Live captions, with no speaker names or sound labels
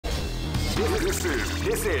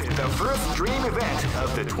This is the first dream event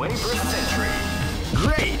of the 21st century.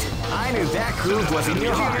 Great! I knew that groove was in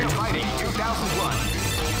your heart. Fighting 2001.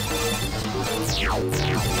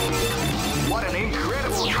 What an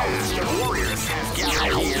incredible cast of warriors has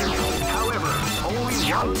gathered here. However, only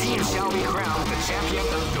one team shall be crowned the champion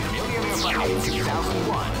of the Millionaire Fighting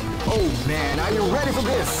 2001. Oh man, are you ready for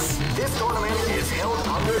this? This tournament is held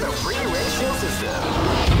under the free ratio system.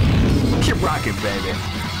 Keep rocking, baby.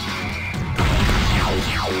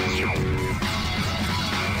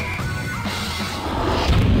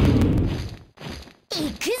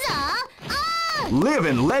 Live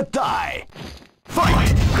and let die.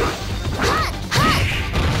 Fight!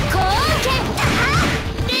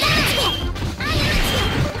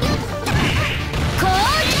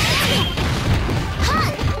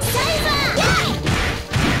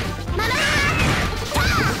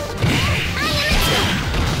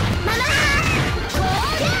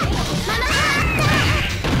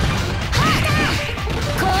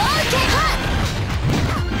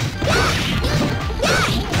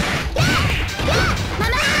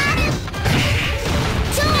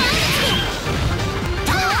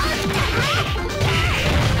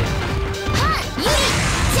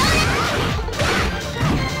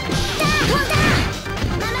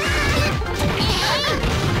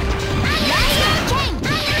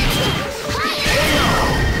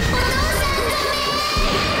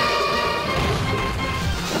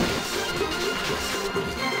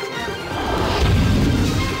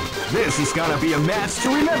 This is gonna be a match to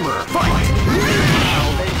remember. Fight!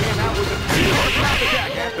 Now they came out with a snap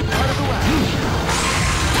attack at the start of the round.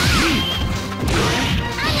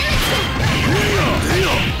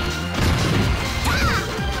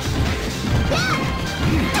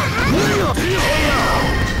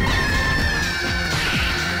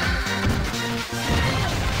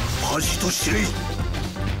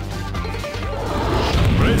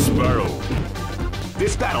 Prince Barrel.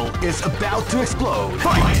 This battle is about to explode.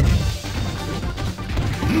 Fight!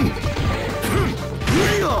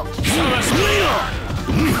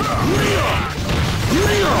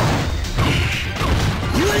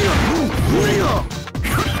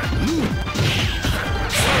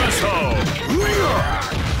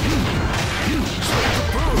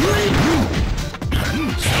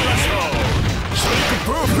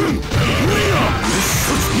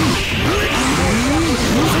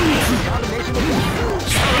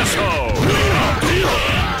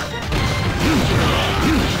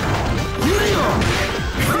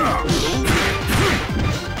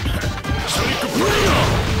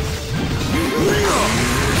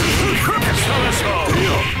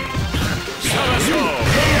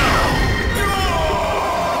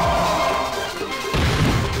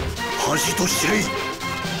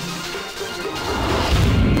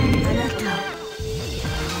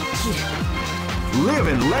 Live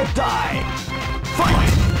and let die.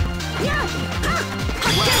 Fight!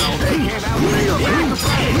 Wow, they came out with a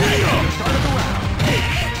start of the round.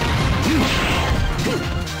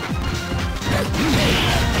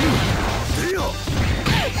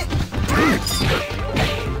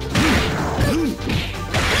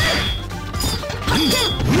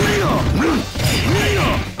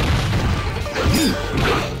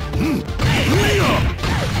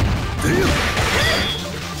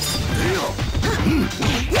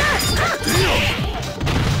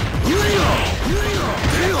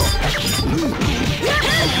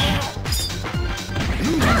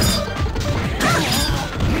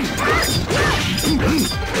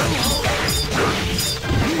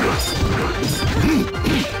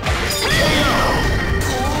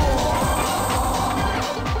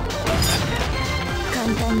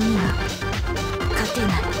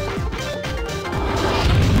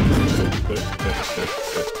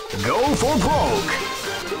 Go for broke!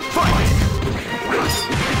 Fight!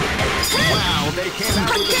 Wow, they came out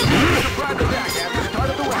with a surprise attack at the start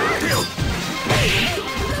of the round.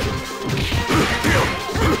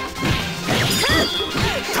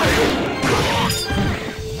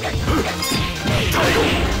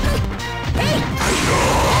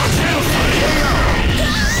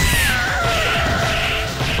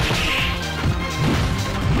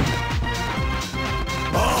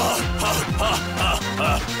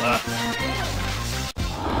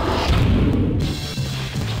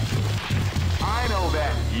 I know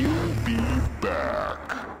that you'll be back.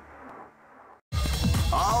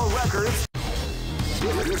 All records.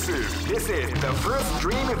 This is the first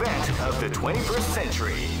dream event of the 21st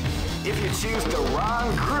century. If you choose the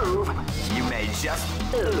wrong groove, you may just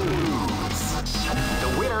lose.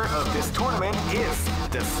 The winner of this tournament is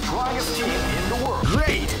the strongest team in the world.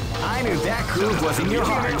 Great! I knew that groove was in your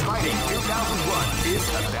heart. Fighting 2001 is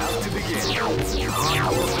about to begin.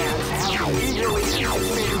 Hardcore fans have been eagerly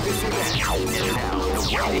anticipating this event, and now the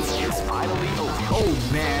waiting is finally over. Oh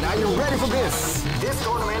man, are you ready for this? This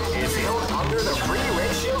tournament is held under the free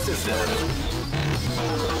ratio system.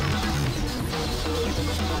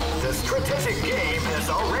 The strategic game has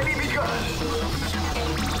already begun.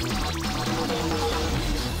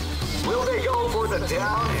 Will they go for the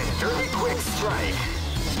down and dirty quick strike?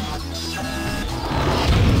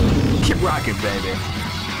 Keep rocking, baby.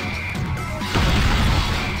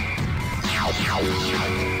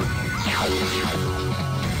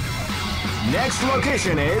 Next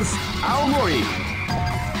location is Aomori.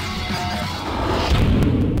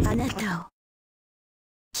 あなたを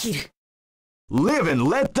切る。 Live and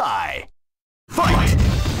let die. Fight!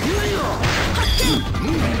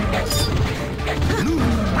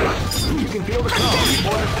 You can feel the calm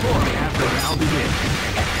before the storm as the round begins.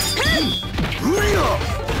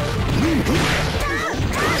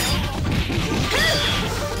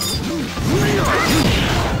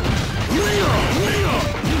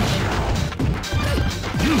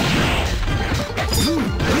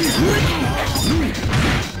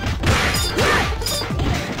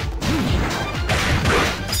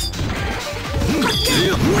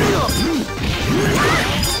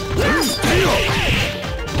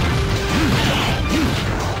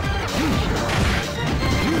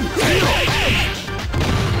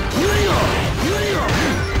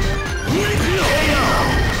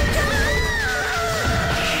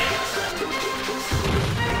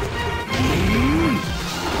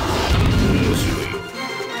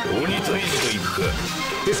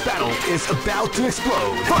 This battle is about to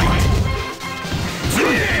explode. Fight!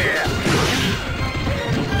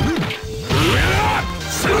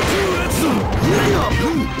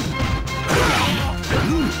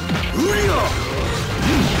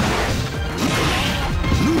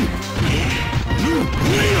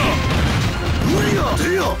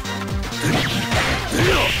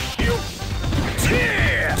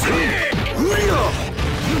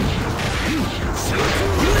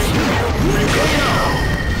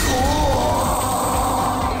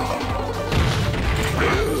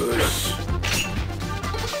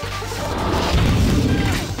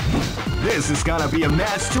 This is gonna be a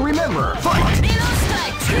match to remember. Fight!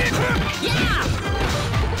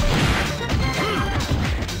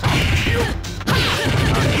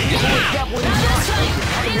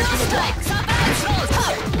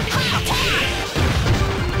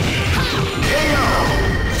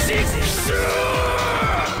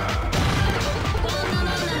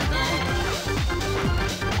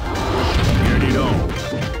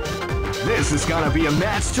 This is gonna be a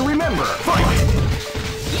match to remember. Fight!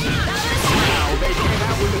 Now they came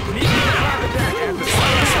out with a sneaky attack at the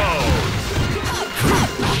start.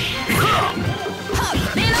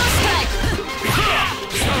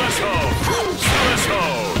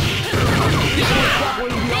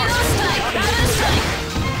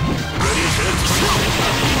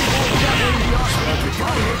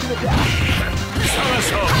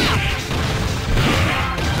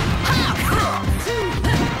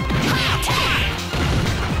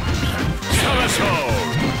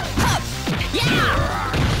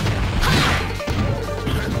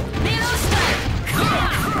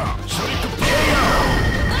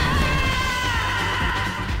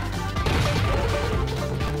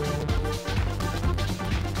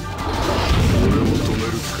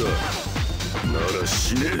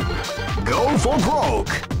 Go for broke!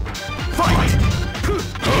 Fight! They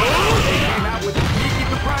came out with a sneaky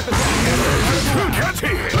surprise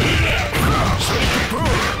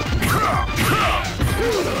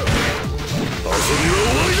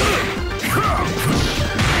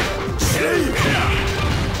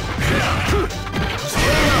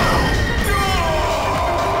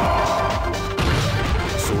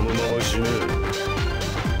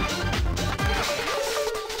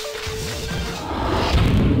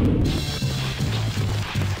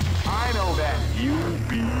I know that you'll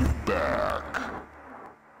be back.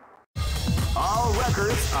 All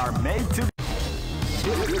records are made to be.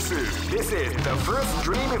 This is the first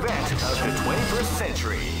dream event of the 21st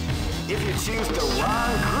century. If you choose the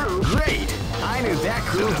wrong groove, great! I knew that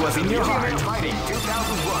groove was in your heart. Fighting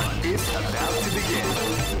 2001 is about to begin.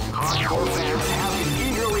 Hardcore fans have been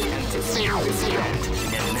eagerly anticipating this event,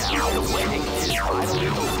 and now the waiting is finally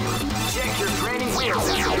over. Check your training wheels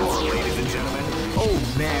at the door, ladies and gentlemen. Oh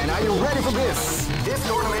man, are you ready for this? This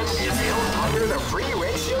tournament is held under the free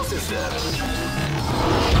ratio system.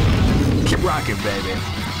 Keep rocking, baby.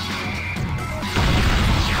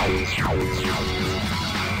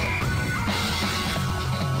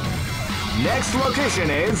 Next location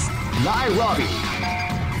is Nairobi.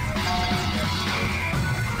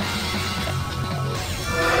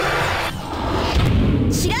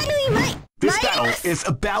 is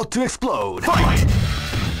about to explode. Fight!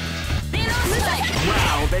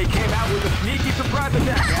 Wow, they came out with a sneaky surprise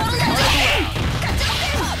attack at the start of the round.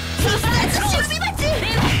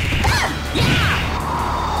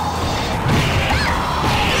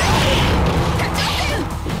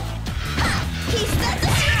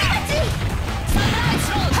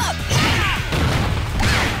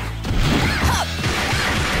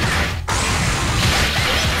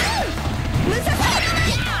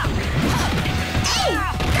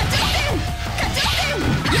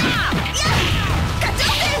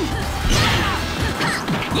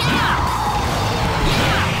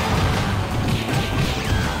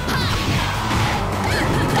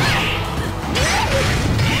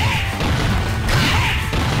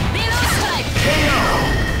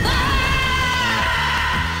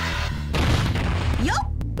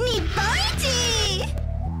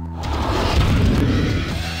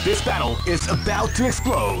 This battle is about to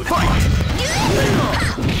explode. Fight!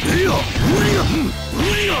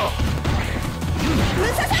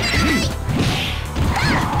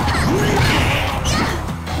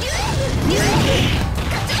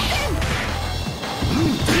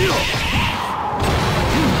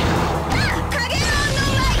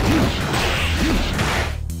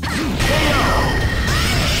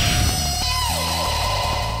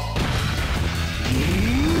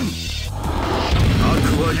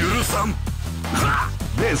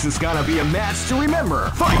 This is gonna be a match to remember.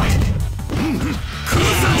 Fight!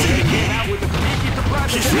 They came out with a sneaky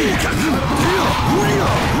surprise attack.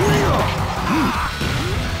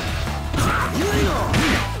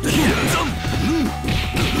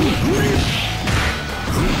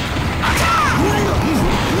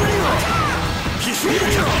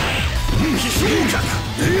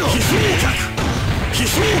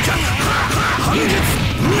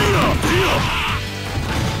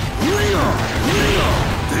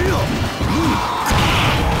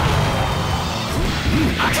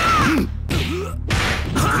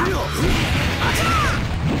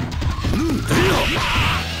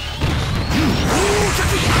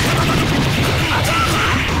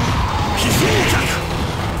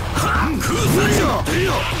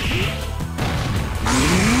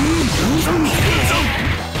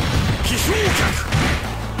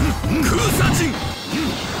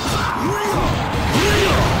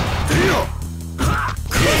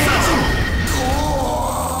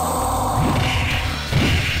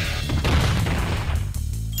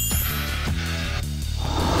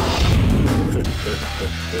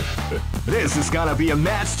 This is gonna be a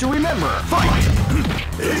match to remember. Fight!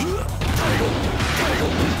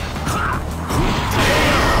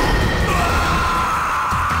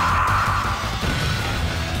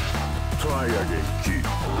 Try again, kid.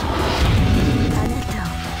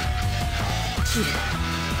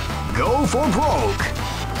 Go for broke.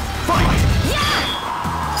 Fight!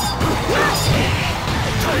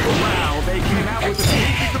 Wow, they came out with a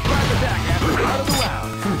sneaky surprise attack at the start of the round.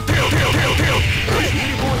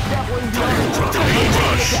 Beauty boys definitely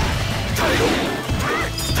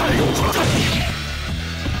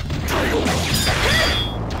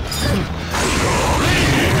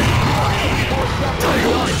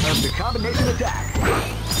of the combination attack.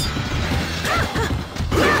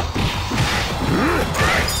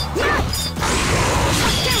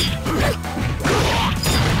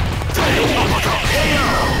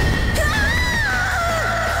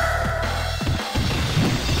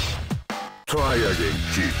 Try again,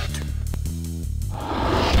 kid.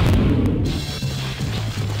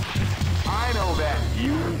 I know that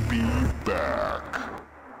you'll be back.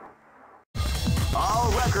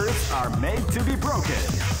 All records are made to be broken.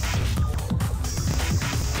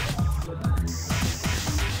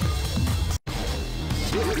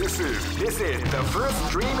 This is the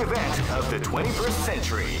first dream event of the 21st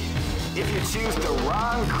century. If you choose the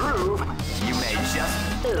wrong groove, you may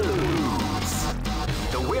just lose.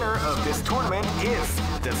 The winner of this tournament is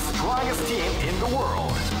the strongest team in the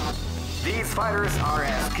world. These fighters are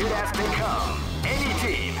as good as they come. Any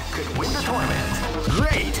team could win the tournament.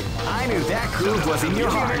 Great! I knew that groove was in your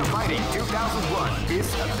heart. Fighting 2001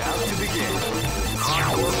 is about to begin.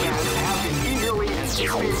 Hardcore fans have been eagerly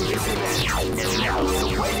anticipating this event, and now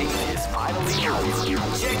the waiting is finally over.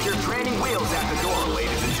 Check your training wheels at the door,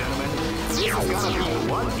 ladies and gentlemen. This is gonna be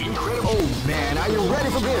one incredible... Oh man, are you ready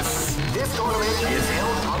for this? This tournament is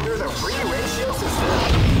held under the free ratio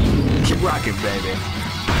system. Keep rocking, baby.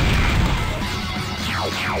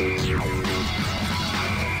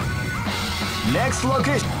 Next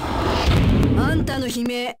location. あんたの悲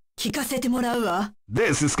鳴聞かせてもらうわ。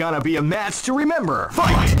 This is gonna be a match to remember.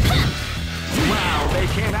 Fight! Wow, they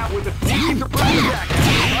came out with a sneaky surprise attack at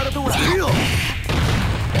the start of the round.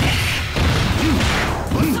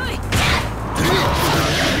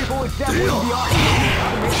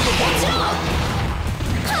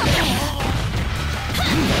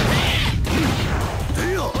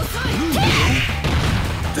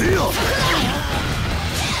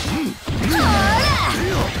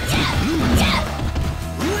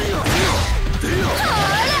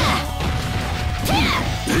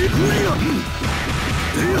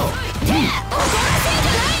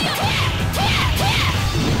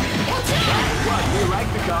 What we like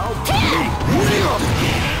to call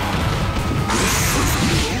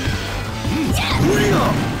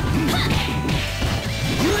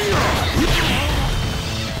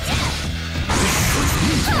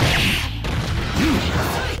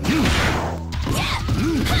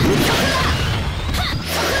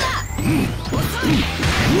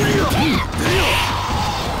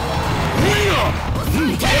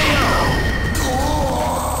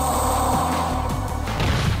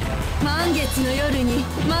満月の夜に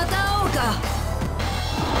また会おうか。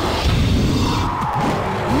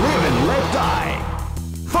 Live and let die.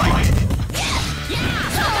 Fight!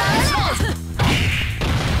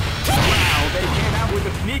 Wow, they came out with a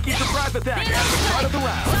sneaky surprise attack at the start of the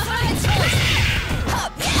round.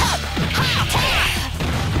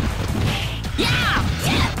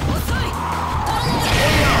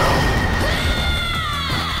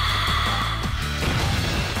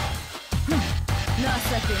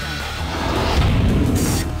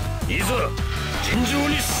 いざ尋常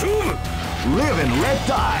に勝負 Live and let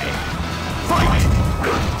die. Fight!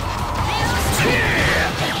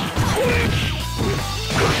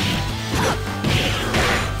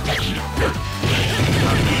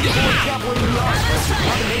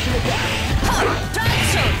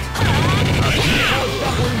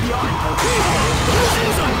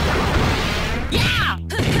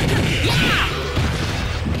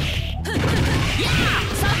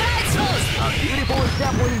 Beautiful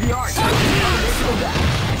example in the art.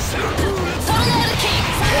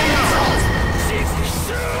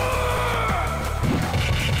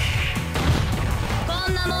 こ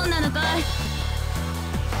んなもんなのかい。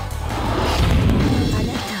あ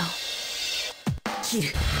なたを切る。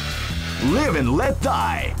 Live and let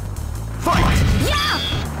die. Fight!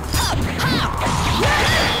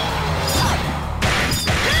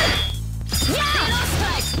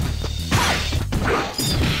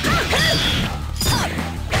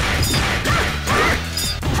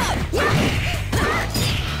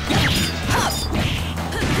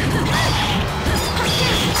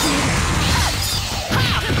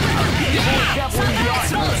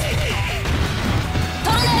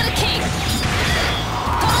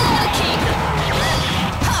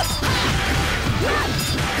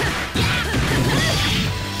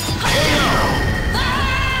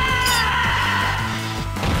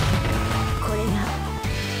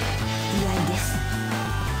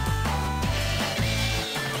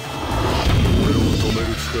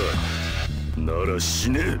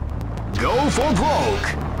 Go for broke!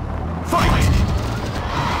 Fight!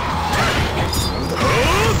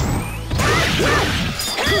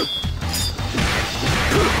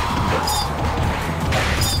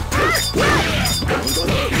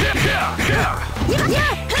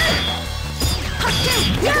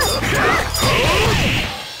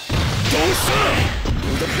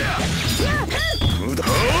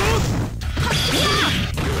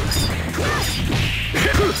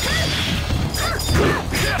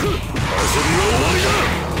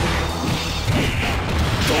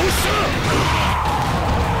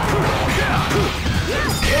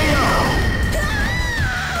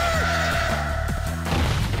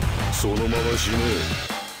そのまま死ね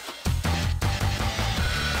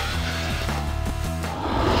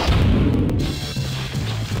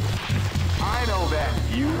I know that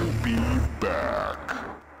you'll be back.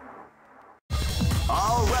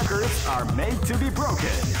 All records are made to be broken.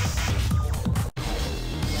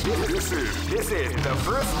 This is the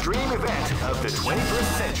first dream event of the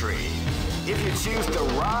 21st century. If you choose the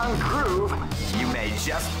wrong groove, you may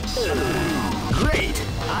just... Great!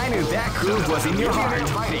 I knew that groove was in your heart.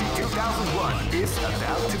 Fighting 2001 is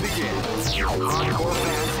about to begin. Hardcore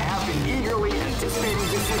fans have been eagerly anticipating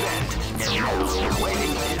this event, and now the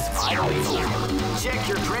waiting is finally over. Check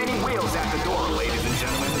your training wheels at the door, ladies and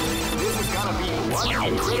gentlemen. This is gonna be one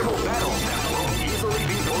incredible battle that won't easily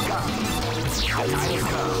be forgotten. The time has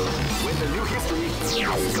come when the new history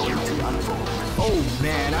is going to unfold. Oh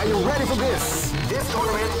man, are you ready for this? This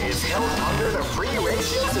tournament is held under the free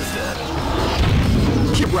ratio system.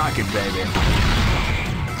 Keep rocking, baby.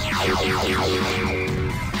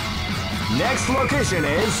 Next location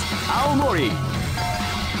is Aomori.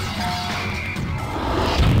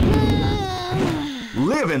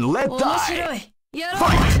 Live and let die.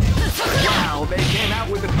 Fight! Wow, they came out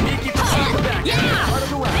with a sneaky surprise attack at the start of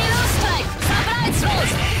the round.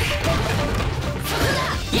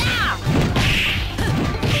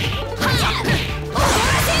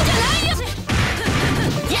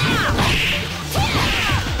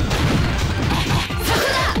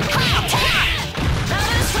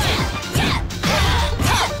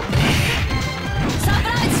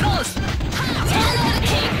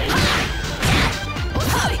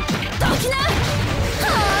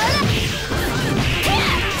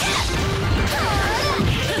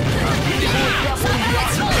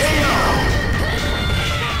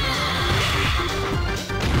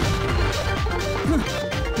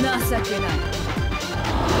 けない。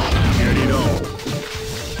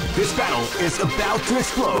 This battle is about to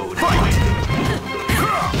explode. Fight!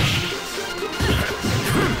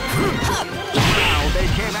 Now they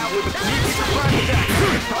came out with a sneaky surprise attack.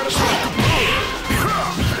 Part of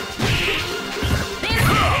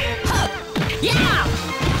Yeah!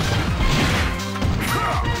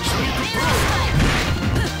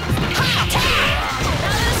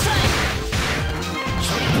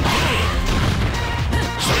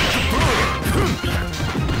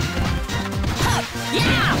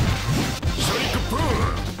 Yeah!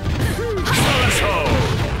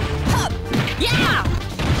 Yeah!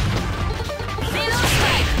 Middle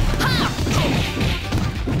strike!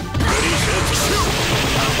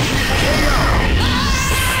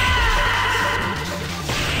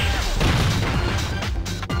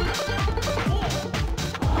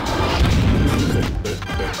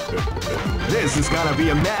 This is gonna be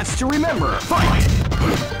a match to remember. Fight!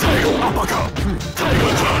 Tail uppercut! Tail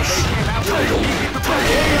touch!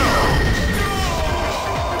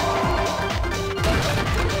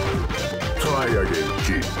 Try again,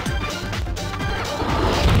 kid.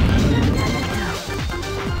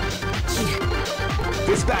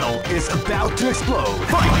 This battle is about to explode.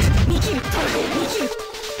 Fight!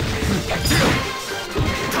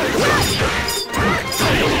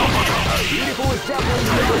 Beautiful is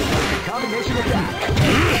definitely the combination attack.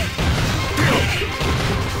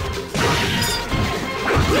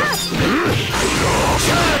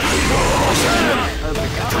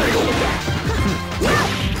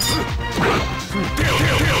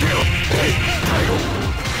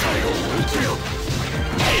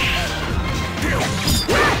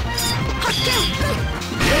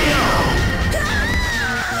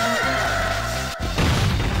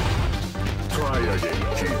 Try again,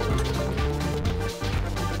 kid.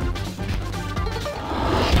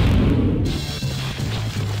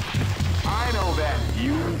 I know that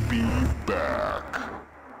you'll be back.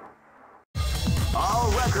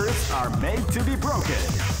 All records are made to be broken.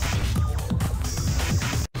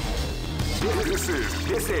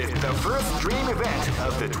 This is the first dream event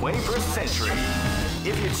of the 21st century.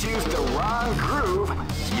 If you choose the wrong groove,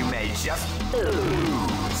 you may just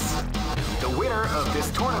lose. The winner of this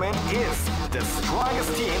tournament is the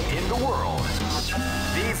strongest team in the world.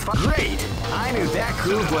 Great! I knew that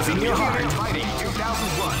groove was in your heart. Fighting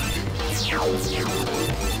 2001.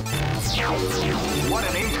 What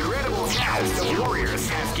an incredible cast of warriors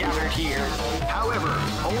has gathered here. However,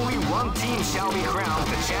 only one team shall be crowned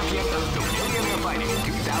the champion of the Millionaire Fighting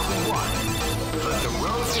 2001. But the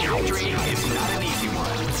road to victory is not an easy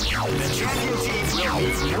one. The champion team will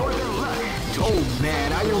need more than luck. Oh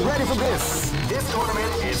man, are you ready for this? This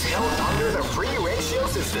tournament is held under the free ratio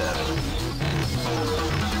system.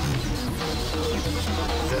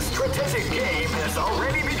 The strategic game has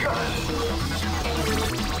already begun.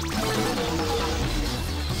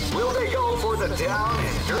 Will they go for the down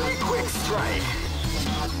and dirty quick strike?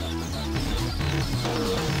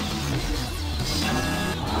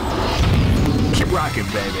 Keep rocking,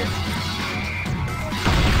 baby.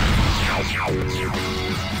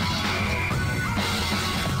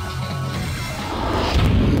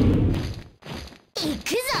 行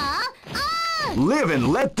くぞ。 Live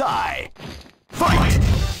and let die. Fight!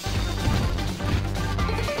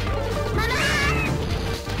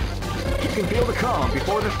 You can feel the calm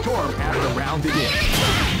before the storm as the round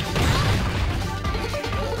begins.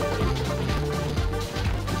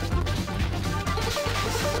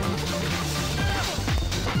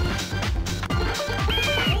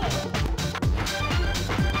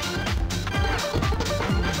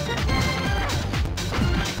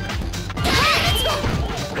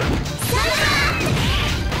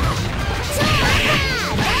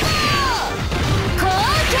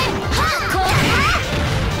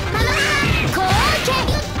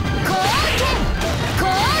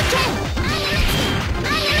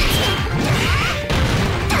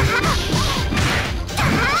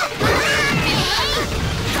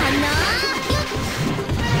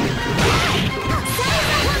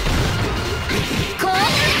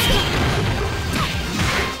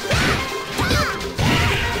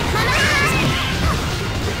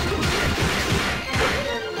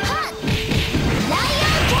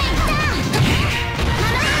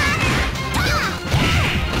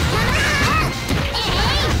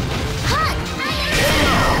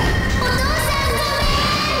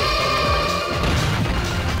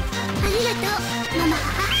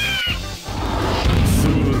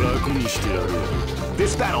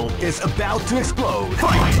 This battle is about to explode.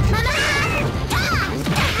 Fight!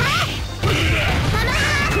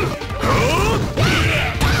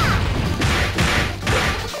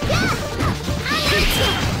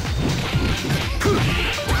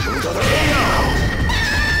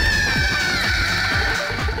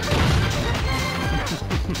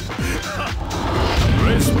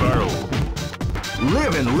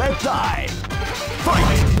 let die.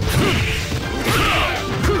 Fight!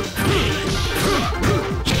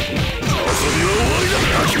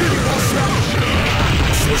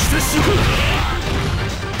 そして死ぬ。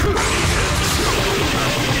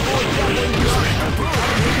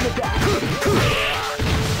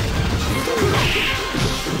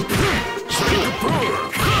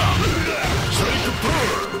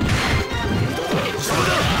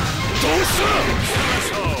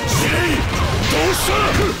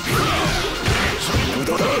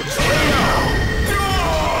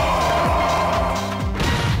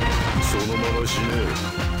そのまま死ね。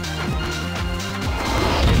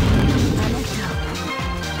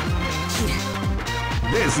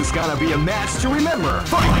 This is gonna be a match to remember.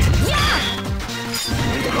 Fight!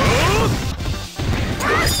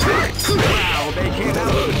 Wow, they came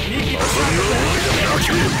out with a sneaky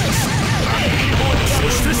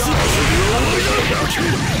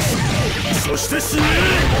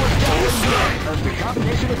of the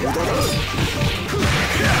combination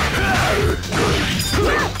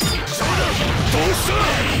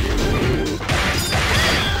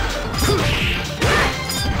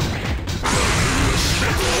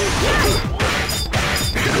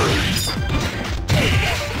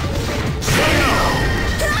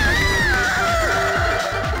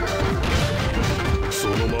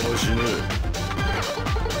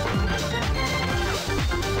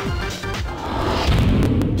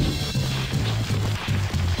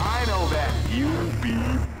I know that you'll be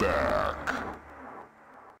back.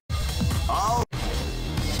 Oh,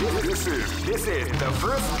 this is the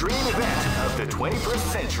first dream event of the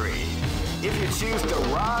 21st century. If you choose the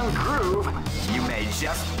wrong groove, you may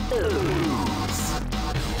just lose.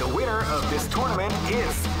 The winner of this tournament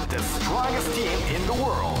is the strongest team in the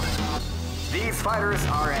world. These fighters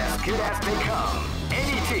are as good as they come.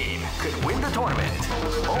 Any team could win the tournament.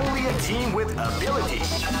 Only a team with ability,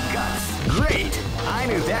 guts. Great! I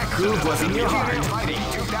knew that groove was in your heart. Fighting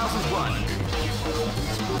 2001.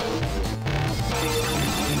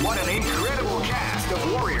 What an incredible cast of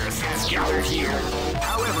warriors has gathered here.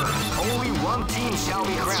 However, only one team shall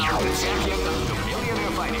be crowned the champion of the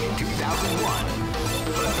Millionaire Fighting 2001.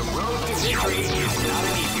 But the road to victory is not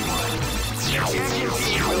an easy one. The champion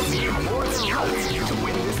team will be more than likely to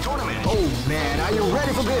win this tournament. Oh man, are you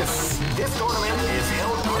ready for this? This tournament is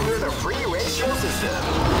held under the free ratio system.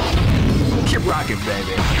 Keep rocking,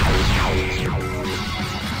 baby.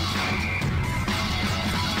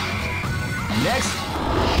 Next.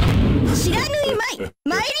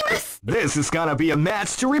 This is gonna be a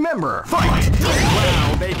match to remember. Fight!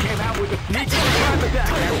 Wow, they came out with a sneaky surprise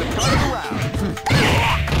attack at the start of the round.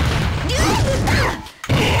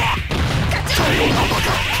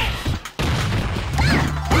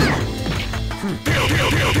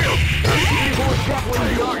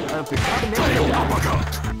 Definitely the art of the combination attack.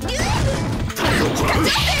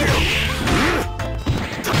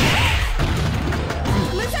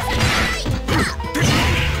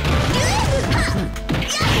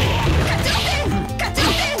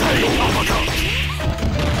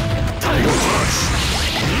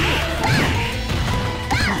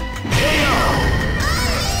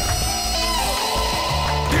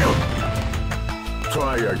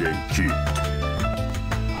 Try again, kid.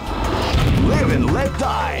 Live and let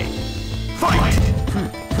die. Fight!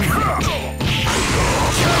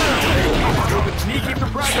 Sneaky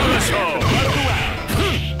surprise.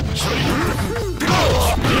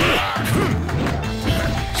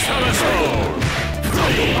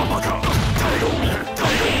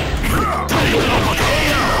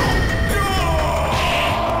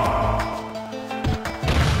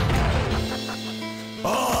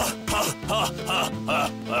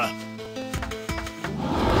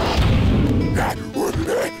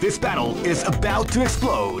 This battle is about to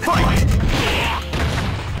explode. Fight!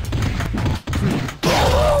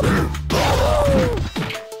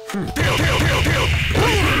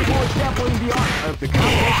 For sampling the art of the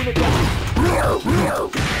combination attack.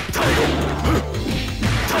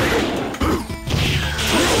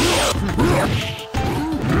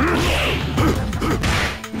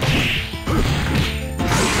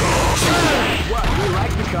 What we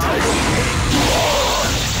like to call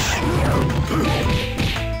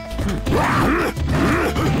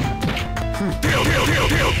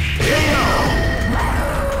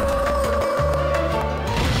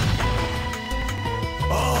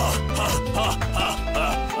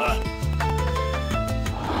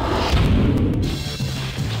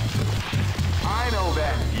I know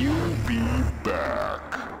that you'll be back.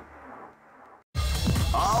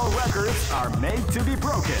 All records are made to be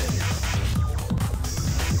broken.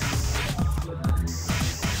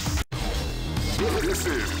 This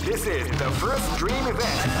is the first dream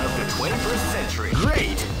event of the 21st century.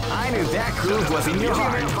 Great! I knew that groove was in your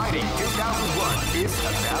heart. Fighting 2001 is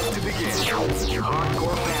about to begin.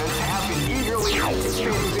 Hardcore fans have been eagerly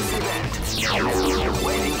anticipating this event. Your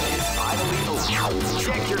waiting is finally over.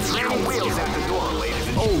 Check your training wheels at the door, ladies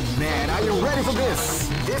and gentlemen. Oh man, are you ready for this?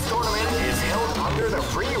 This tournament is held under the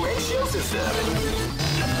free ratio system.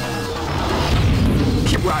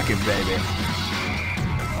 Keep rocking, baby.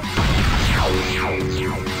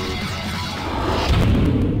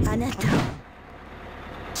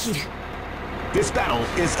 This battle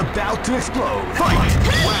is about to explode. Fight!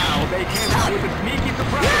 Wow, they came out with a sneaky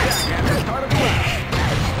surprise attack at the start of the match.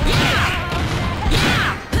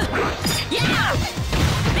 Yeah!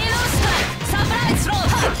 Middle strike! Surprise throw!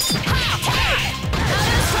 Double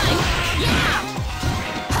strike! Yeah!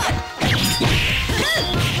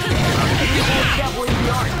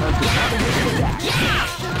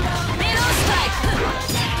 Middle strike!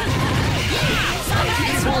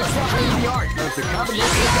 Surprise throw! The art of the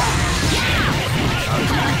combination attack.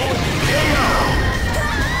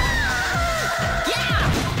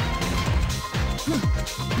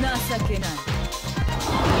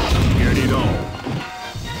 Get it on.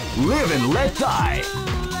 Live and let die.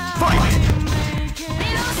 Fight!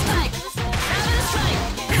 Middle strike! Double strike!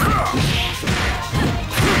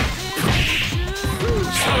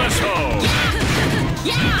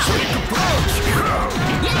 Yeah!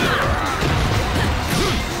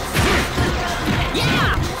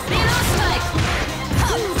 Yeah! Middle strike! Middle strike!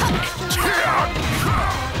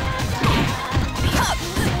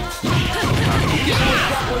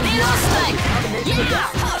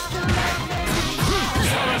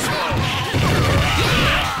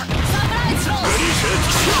 Yeah!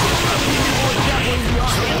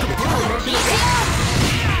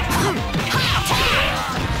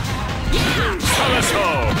 Surprise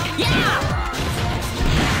throw!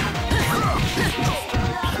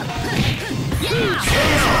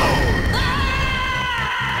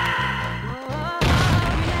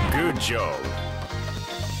 Good job.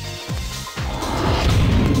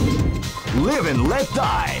 Live and let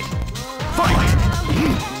die. Fight!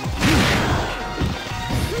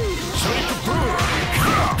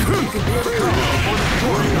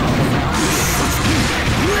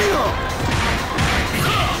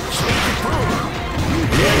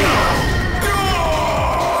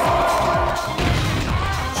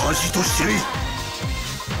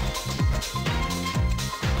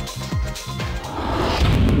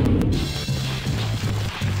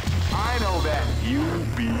 I know that you'll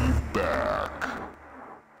be back.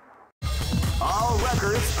 All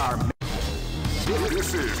records are.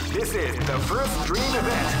 This is the first dream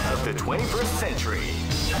event of the 21st century.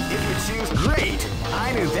 If you choose great,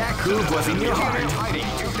 I knew that groove was in your heart. Fighting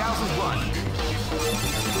 2001.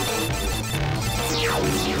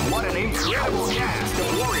 What an incredible cast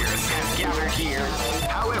of warriors has gathered here.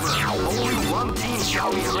 However, only one team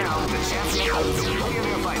shall be crowned the champion of the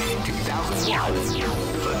Millionaire Fighting 2001.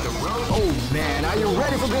 But the road. Oh man, are you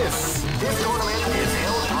ready for this? This tournament is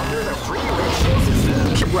held under the free ratio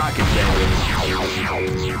system. Keep rocking, baby.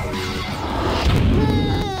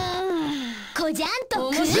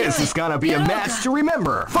 This is gonna be a match to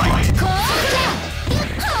remember. Fight!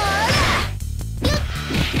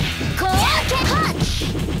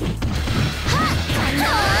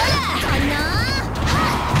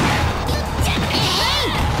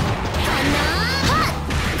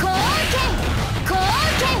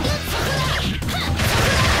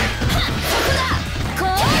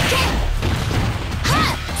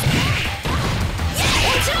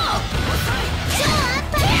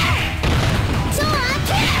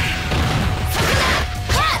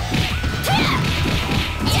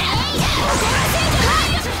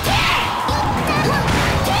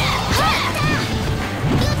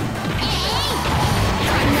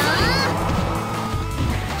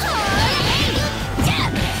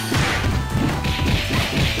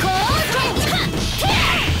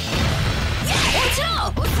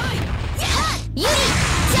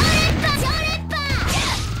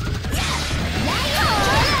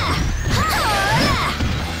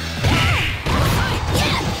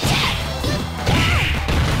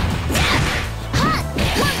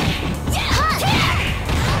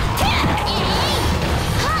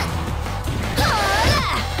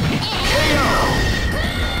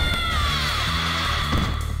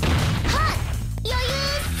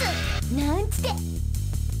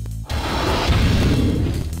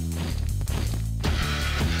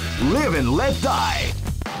 Live and let die.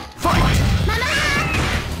 Fight!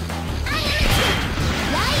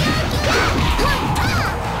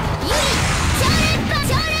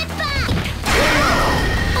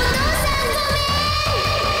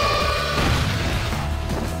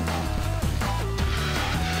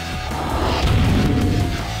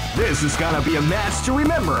 This is gonna be a match to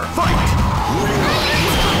remember. Fight!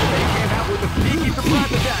 They came out with a sneaky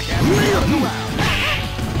surprise attack at the end of the round.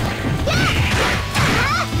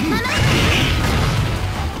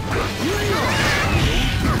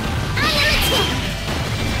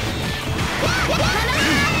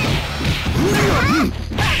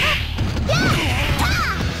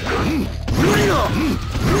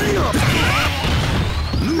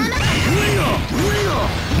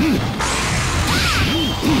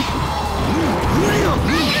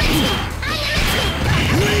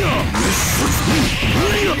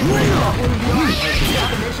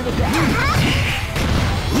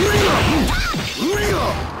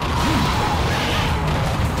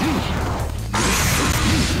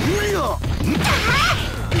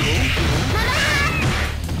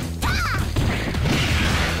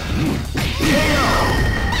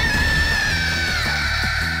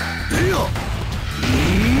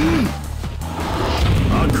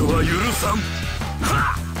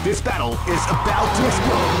 This battle is about to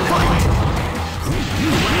explode. Fight!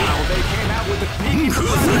 Wow, they came out with a sneaky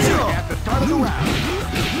surprise attack at the start of the round.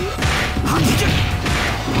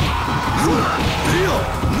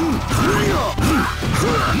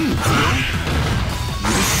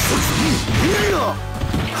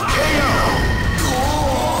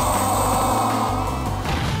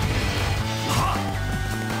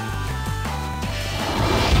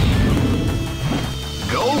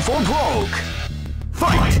 Go for broke.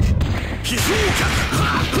 Fight!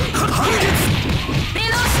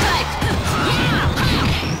 Below strike!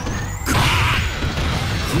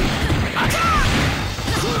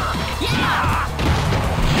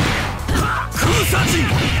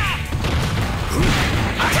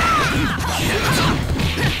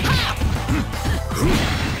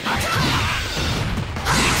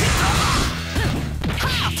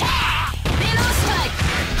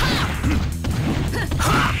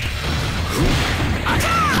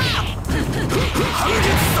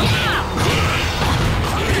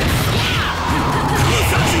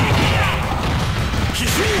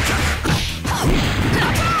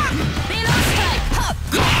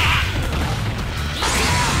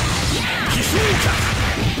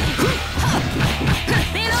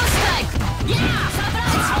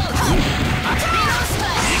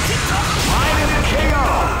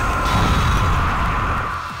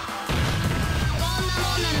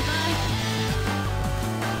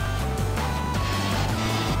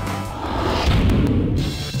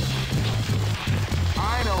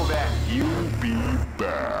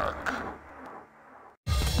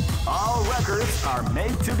 Are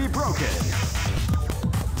made to be broken.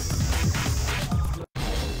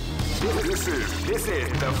 This is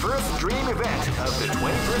the first dream event of the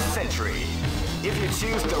 21st century. If you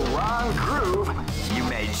choose the wrong groove, you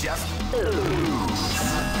may just lose.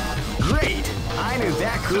 Great! I knew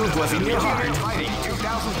that groove was in your heart. Fighting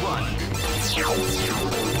 2001.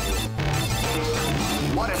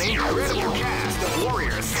 What an incredible cast of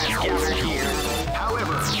warriors has gathered here.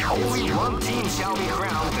 However, only one team shall be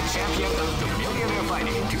crowned the champion of the Millionaire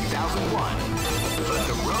Fighting 2001. But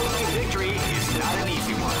the road to victory is not an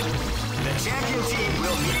easy one. The champion team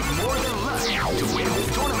will need more than luck to win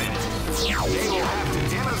this tournament. They will have to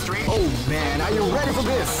demonstrate... Oh man, are you ready for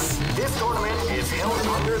this? This tournament is held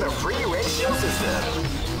under the free ratio system.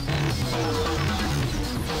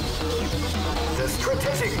 The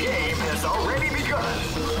strategic game has already begun.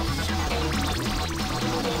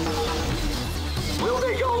 Will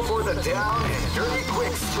they go for the down and dirty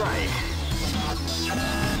quick strike?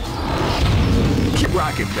 Keep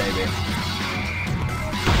rocking, baby.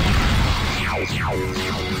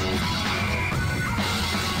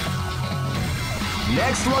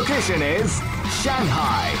 Next location is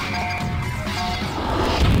Shanghai.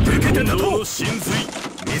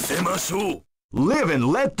 Live and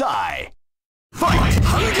let die. Fight!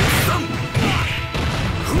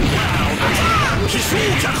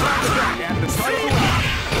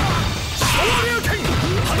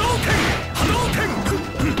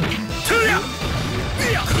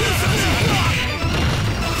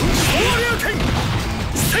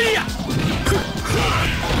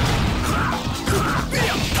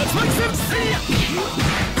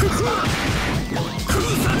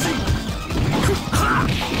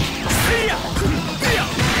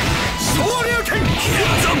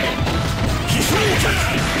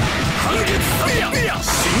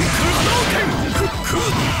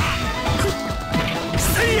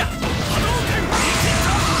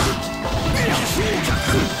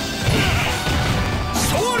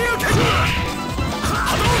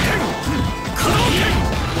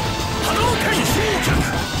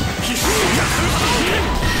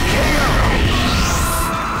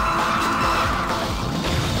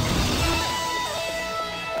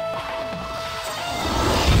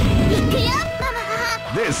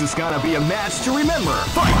 This is gonna be a match to remember.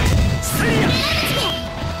 Fight! See ya!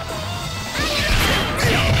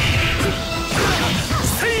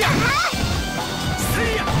 See ya!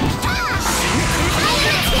 See ya!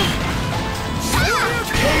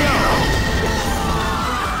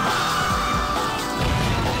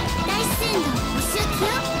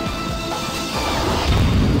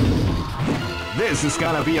 This is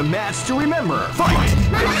gonna be a match to remember. Fight!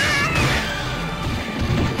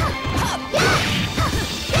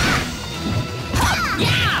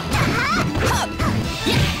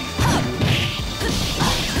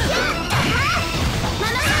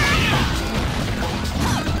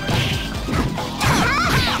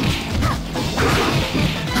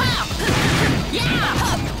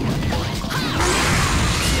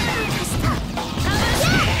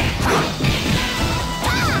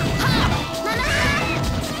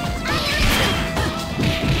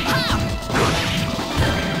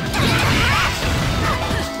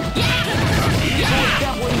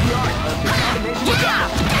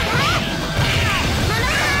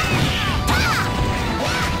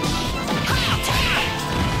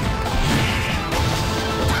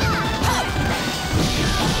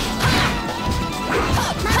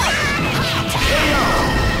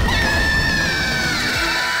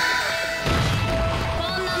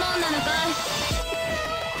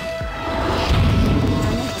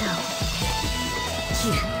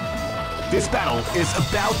 This battle is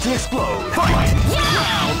about to explode. Fight!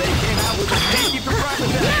 Wow, they came out with a sneaky surprise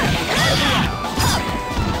attack.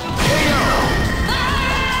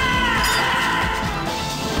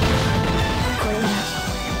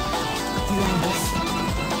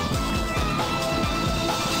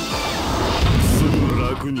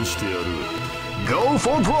 Go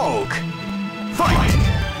for broke. Fight!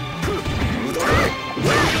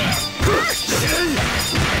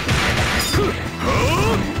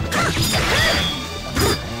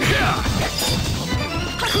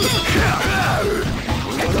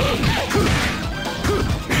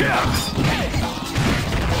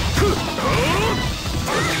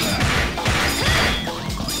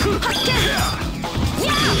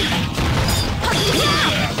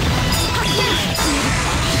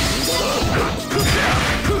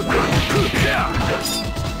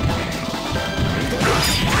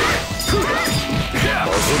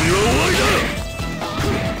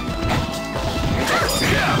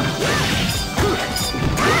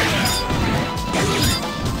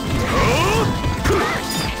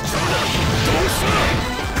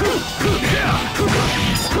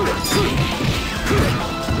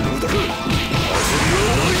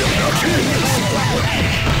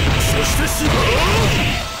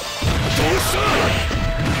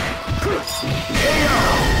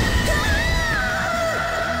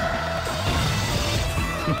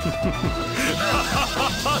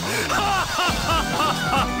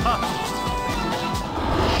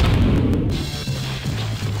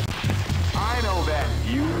 I know that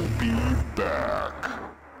you'll be back.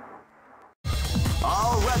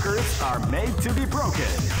 All records are made to be broken.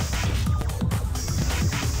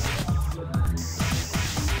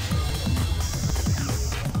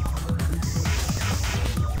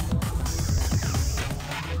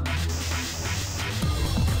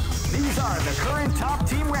 These are the current top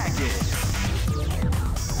team rankings.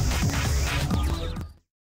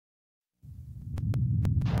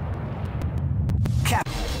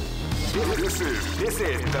 This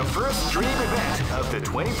is the first dream event of the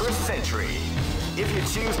 21st century. If you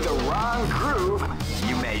choose the wrong groove,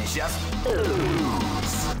 you may just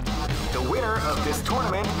lose. The winner of this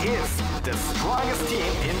tournament is the strongest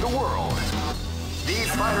team in the world.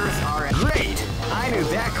 These fighters are great. I knew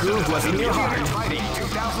that groove was in your heart. Fighting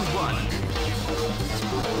 2001.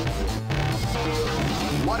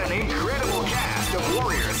 What an incredible cast of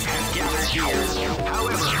warriors has gathered here.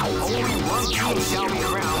 However, only one team shall be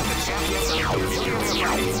crowned the champion of Millionaire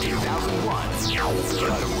Fighting 2001.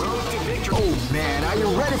 But the road to victory. Oh man, are you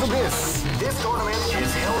ready for this? This tournament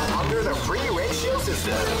is held under the free ratio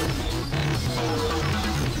system.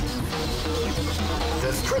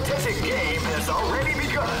 The strategic game has already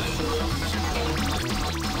begun.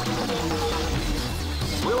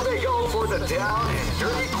 Will they go for the down and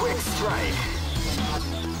dirty quick strike?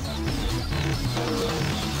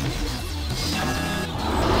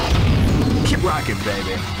 Keep rocking,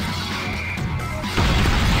 baby.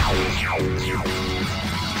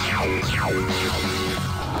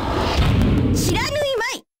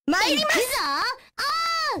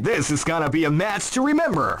 This is gonna be a match to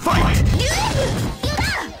remember. Fight!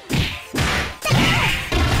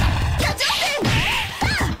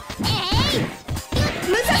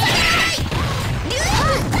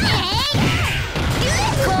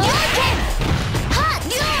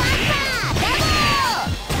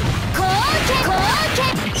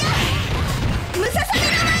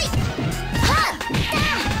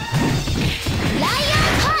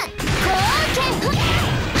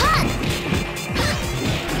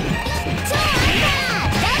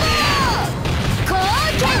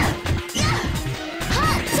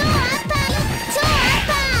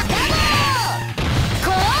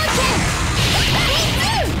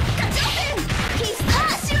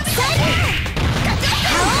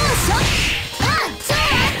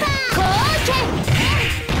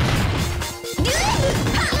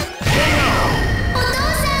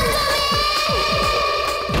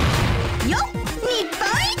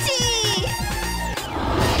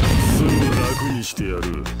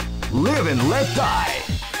 let die.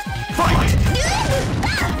 Fight!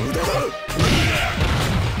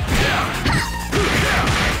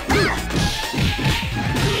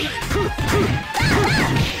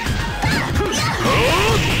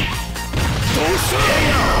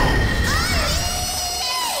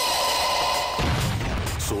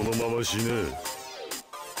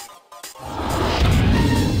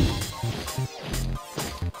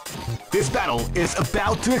 This battle is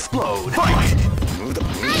about to explode. Fight!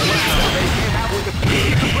 They came out with a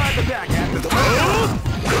surprise attack at the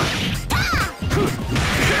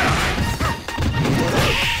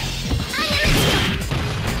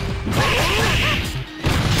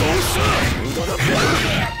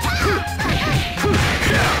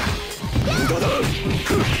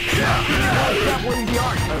Grappling the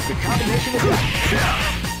art of the combination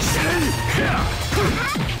attack.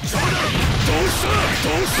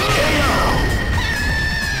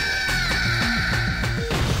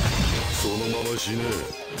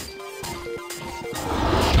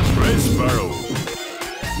 Red Sparrow.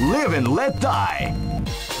 Live and let die.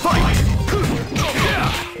 Fight!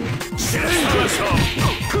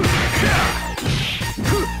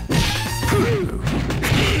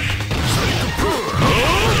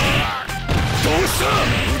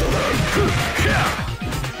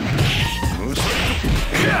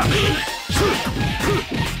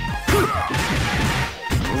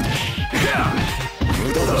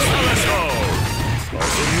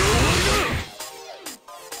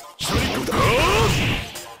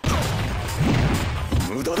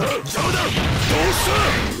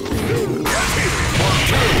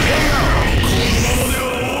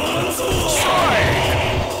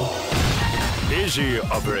 Easy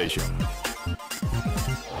operation.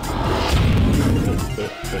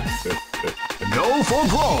 Go for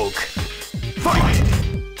broke. Fight!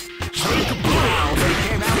 Wow, they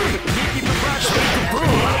came out with a sneaky surprise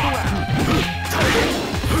attack.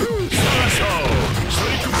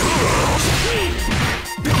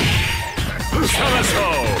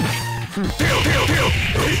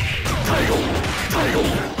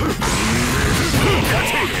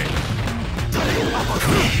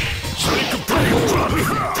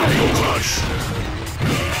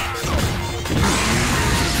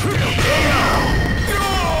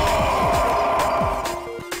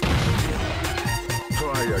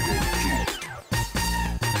 Try again.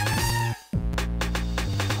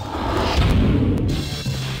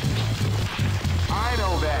 I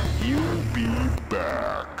know that you'll be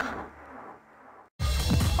back.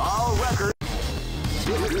 All record.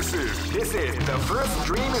 This is the first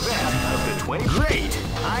dream event of the 20. Great!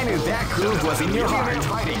 I knew that groove was in your heart.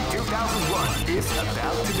 Fighting 2001 is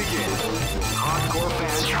about to begin. Hardcore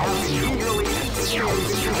fans have been eagerly anticipating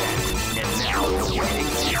this event, and now the waiting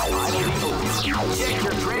is finally over. Check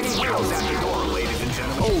your training wheels at the door, ladies and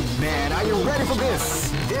gentlemen. Oh man, are you ready for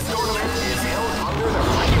this? This tournament is held under the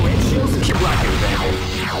free ratios. Keep rocking, baby.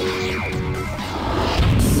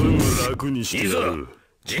 すぐ楽にしてやる。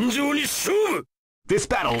尋常に勝負。 This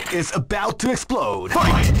battle is about to explode.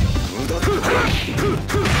 Fight!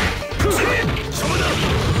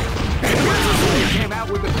 Came out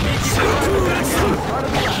with a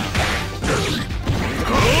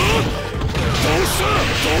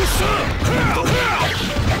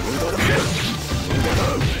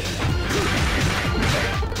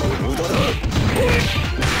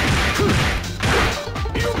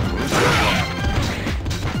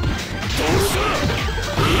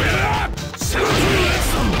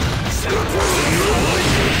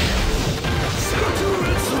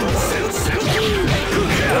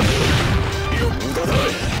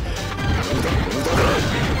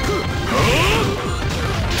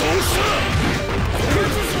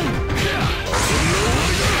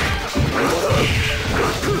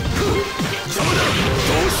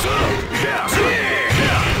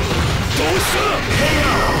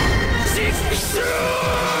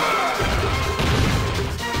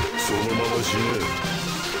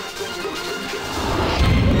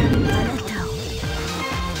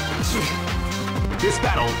This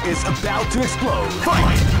battle is about to explode.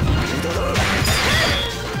 Fight!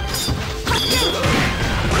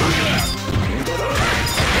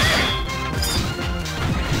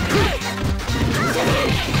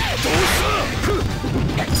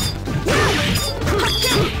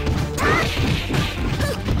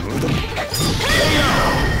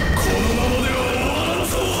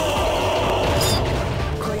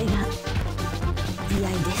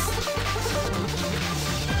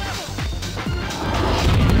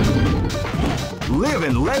 Live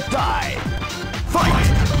and let die. Fight!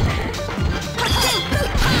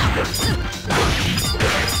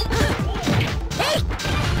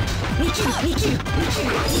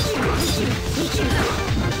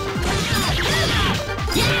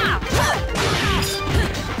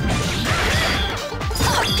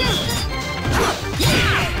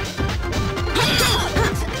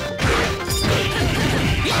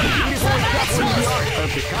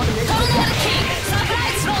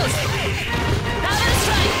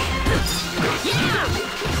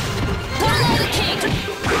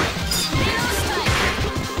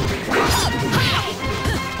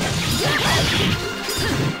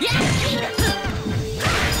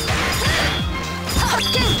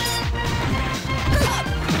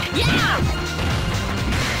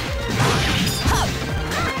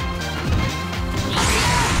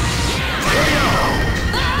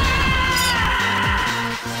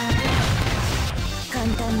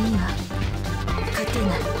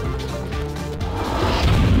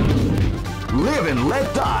 Live and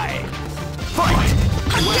let die. Fight!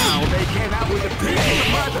 Wow, they came out with a big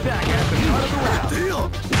surprise attack at the start of the round.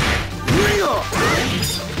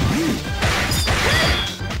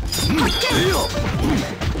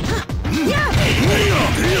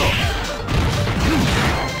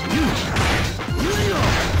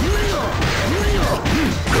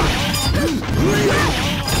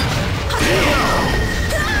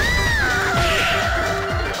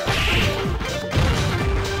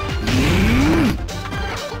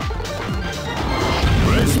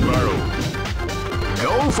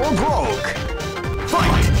 Go for broke.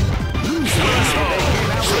 Fight!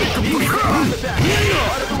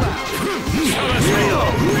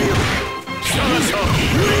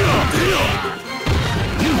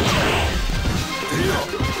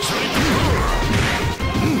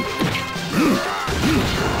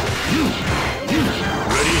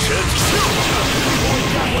 Ready, set,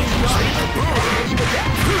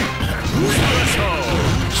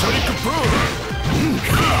 Sonic Boom!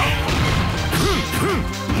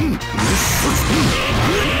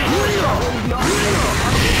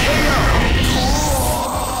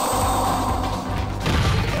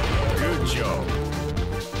 Good job.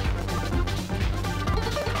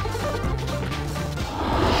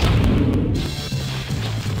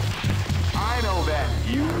 I know that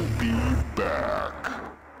you'll be back.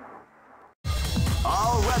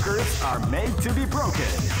 All records are made to be broken.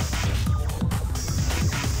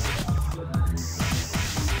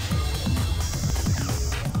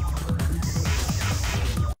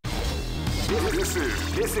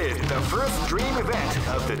 This is the first dream event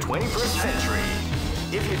of the 21st century.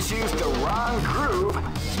 If you choose the wrong groove,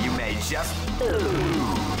 you may just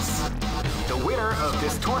lose. The winner of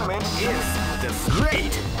this tournament is the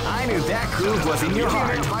great. I knew that groove was in your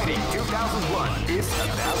heart. Fighting 2001 is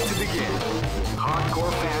about to begin.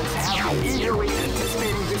 Hardcore fans have been eagerly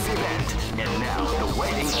anticipating this event, and now the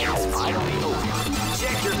waiting is finally over.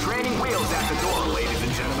 Check your training wheels at the door, ladies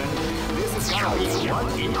and gentlemen. This is gonna be one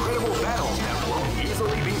incredible battle that won't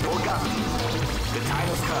easily be forgotten. The time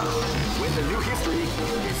has come when the new history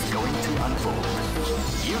is going to unfold.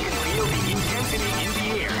 You can feel the intensity in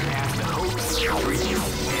the air as the hopes, dreams,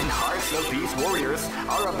 and hearts of these warriors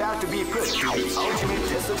are about to be put to the ultimate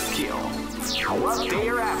test of skill. What they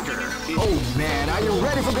are after. Oh man, are you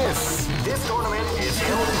ready for this? This tournament is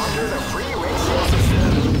held under the free ratio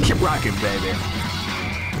system. Keep rocking, baby.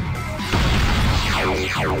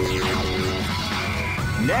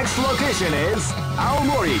 Next location is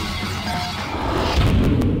Aomori.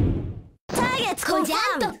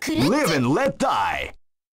 Live and let die.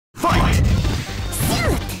 Fight!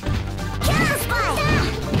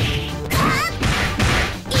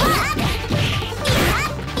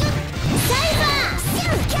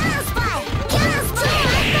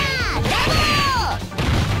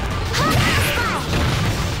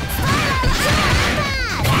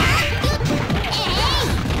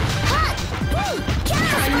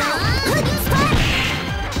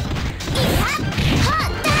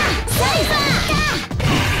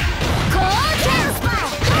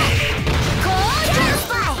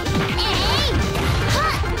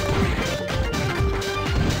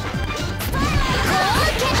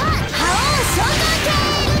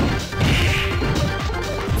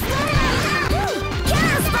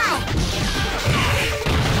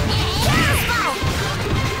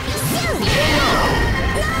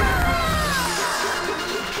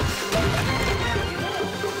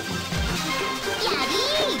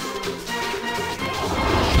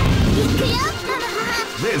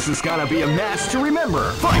 This is gonna be a match to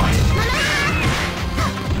remember. Fight!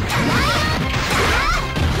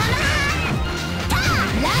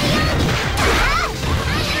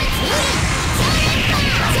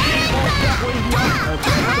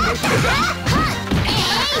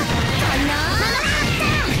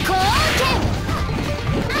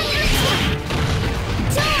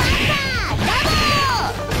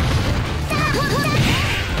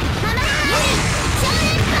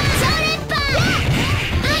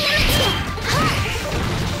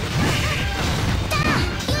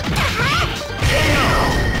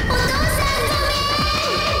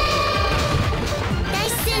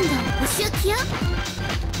 Shoot you.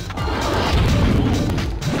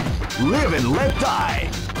 Live and let die.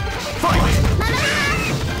 Fight!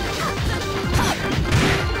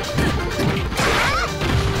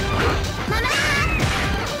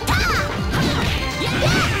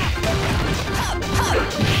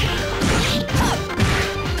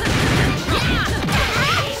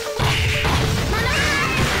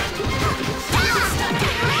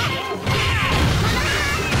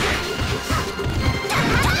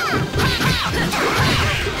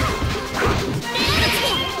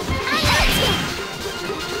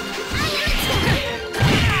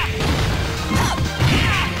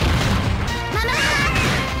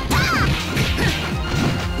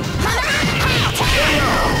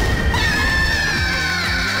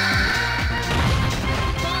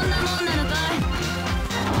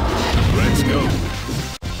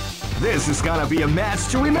 This is gonna be a match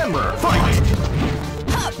to remember. Fight! They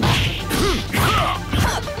came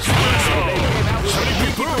out with a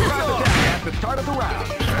sneaky surprise attack at the start of the round.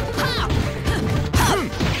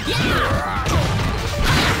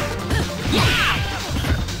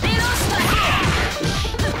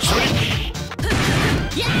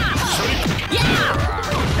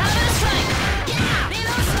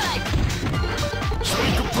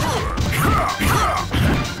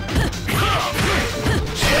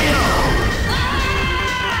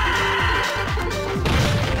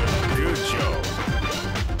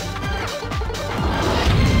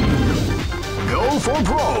 For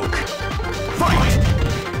broke. Fight!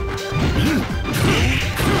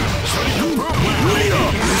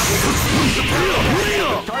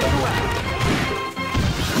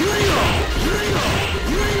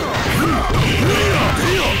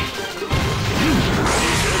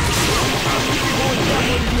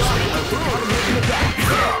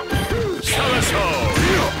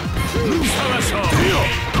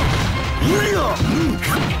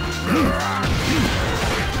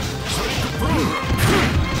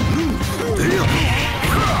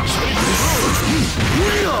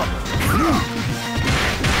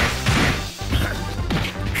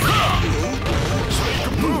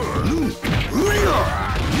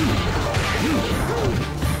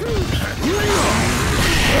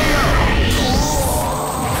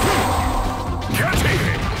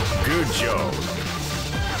 Good job.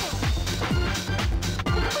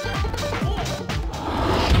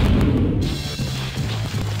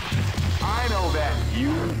 I know that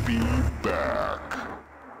you'll be back.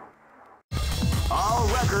 All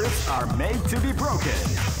records are made to be broken.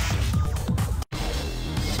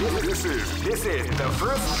 This is the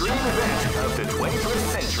first dream event of the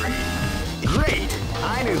 21st century. Great!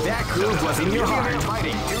 I knew that groove was in your heart.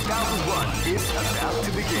 Fighting 2001 is about to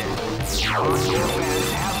begin. Hardcore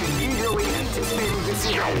fans have been eagerly anticipating this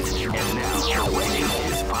event, and now the waiting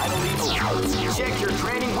is finally over. Check your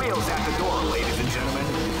training wheels at the door, ladies and gentlemen.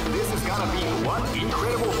 This is gonna be one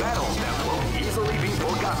incredible battle that won't easily be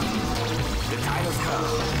forgotten. The time has come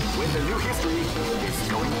when the new history is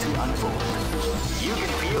going to unfold. You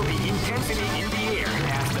can feel the intensity in the air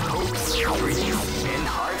as the hopes, dreams, and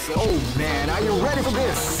hearts of... Oh man, are you ready for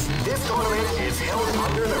this? This tournament is held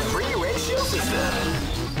under the free ratio system.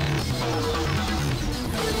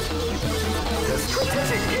 The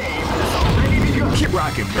strategic game has already begun. Keep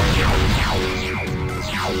rocking, baby.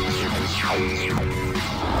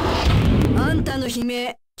 あんたの悲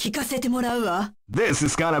鳴聞かせてもらうわ。 This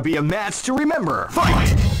is gonna be a match to remember.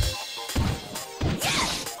 Fight!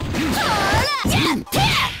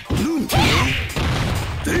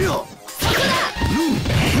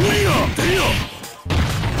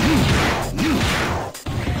 Combination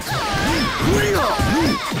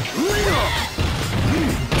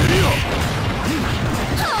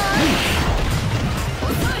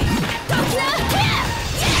attack.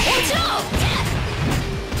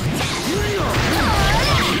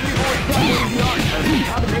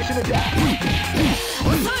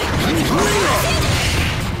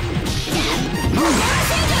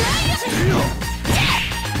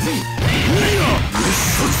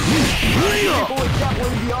 People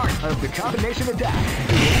extrapolating the art of the combination attack.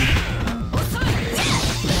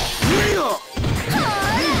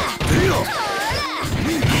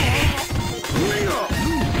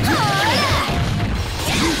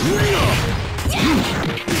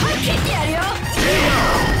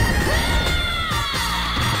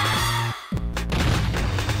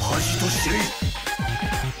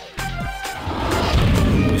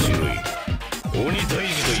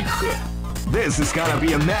 This is gonna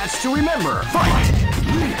be a match to remember. Fight!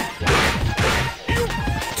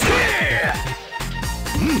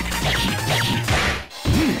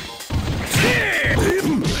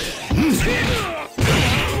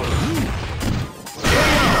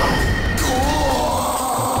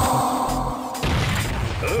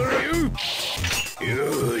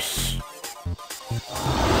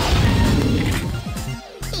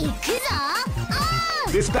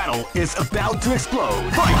 is about to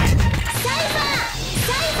explode. Fight!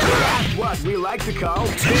 That's what we like to call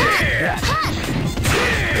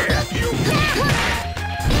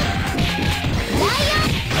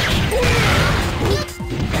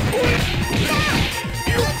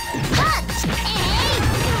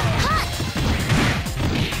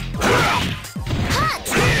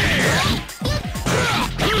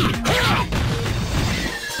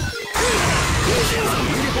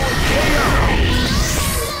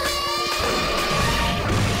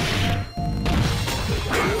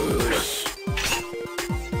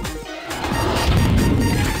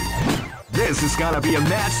This is gonna be a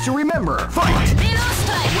match to remember. Fight!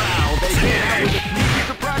 Wow, they came out with a sneaky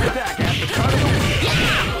surprise attack at the start of the week.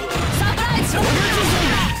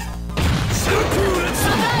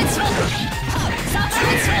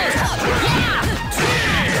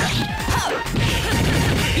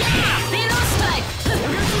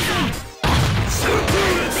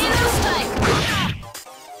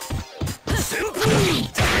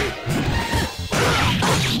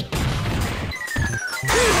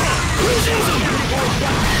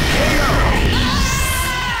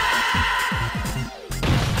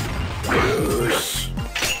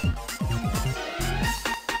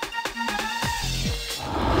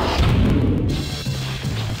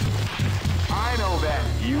 I know that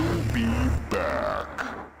you'll be back.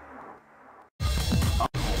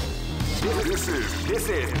 This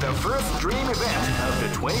is the first dream event of the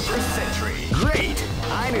 21st century. Great!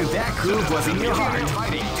 I knew that groove was in your heart.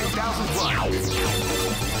 Fighting 2001.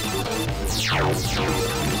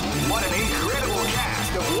 What an incredible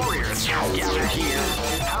cast of warriors has gathered here.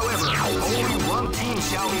 However, only one team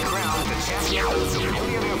shall be crowned the champion of the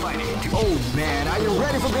Millionaire Fighting. Oh man, are you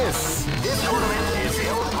ready for this? This tournament is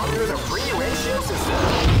held under the free ratio system.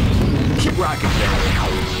 Keep rocking,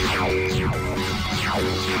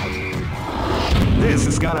 This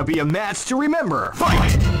is gonna be a match to remember.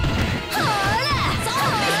 Fight!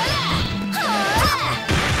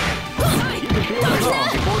 Keep the feeling calm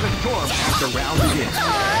before the storm as the round begins.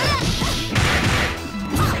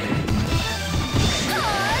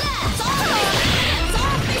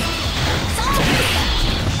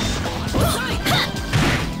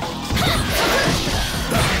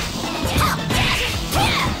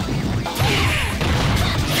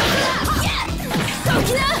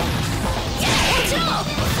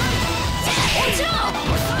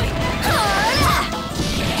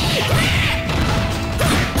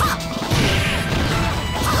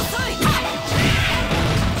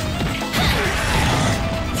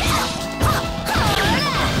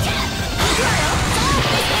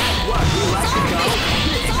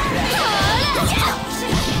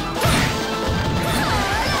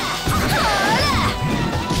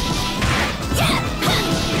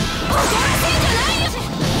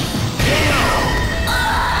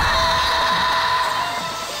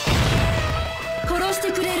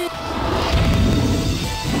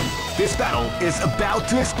 This battle is about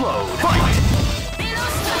to explode. Fight!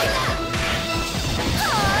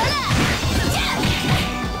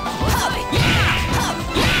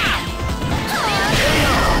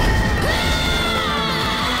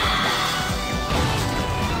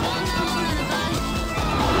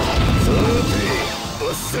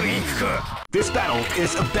 This battle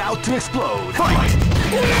is about to explode. Fight!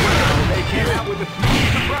 They came out with a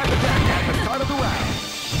surprise attack at the start of the round.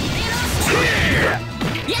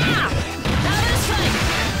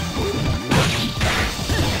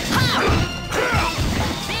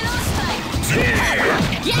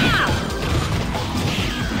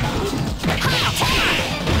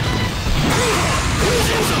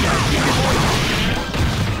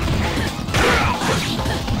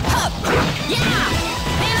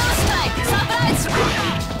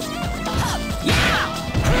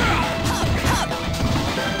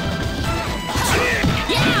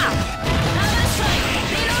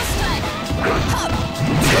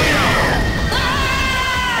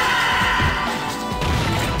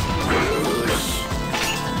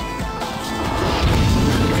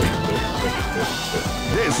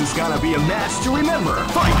 This is gonna be a match to remember.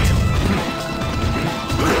 Fight!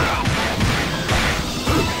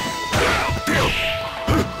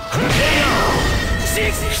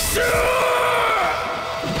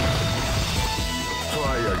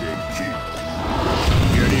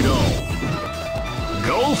 Get it on.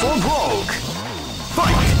 Go for broke.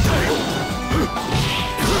 Fight!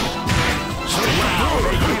 Wow,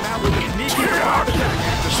 they came out with a sneaky attack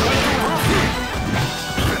at the start of the round.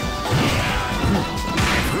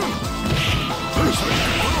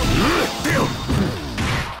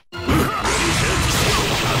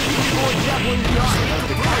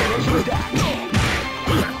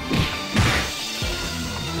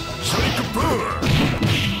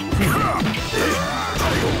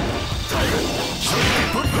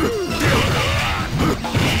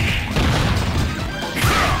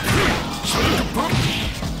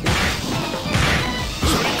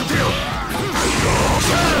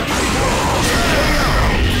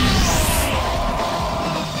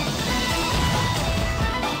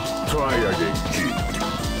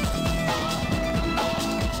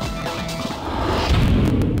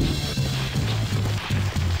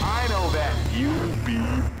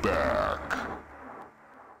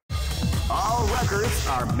 records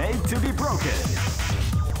are made to be broken.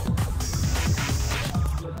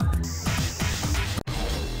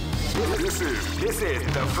 This is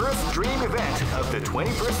the first dream event of the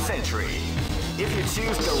 21st century. If you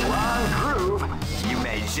choose the wrong groove, you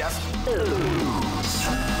may just lose.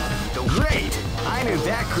 Great! I knew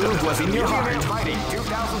that groove was in your heart. Fighting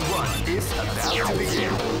 2001 is about to begin.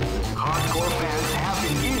 Hardcore fans have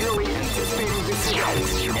been eagerly anticipating this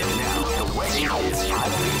event, and now the waiting is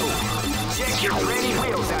finally over. Check your training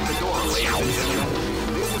wheels at the door, ladies and gentlemen.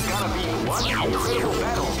 This is gonna be one incredible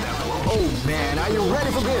battle that will... Oh man, are you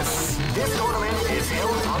ready for this? This tournament is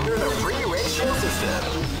held under the free ratio system.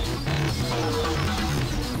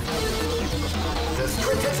 The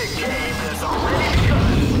strategic game has already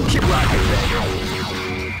begun. Keep rocking, baby.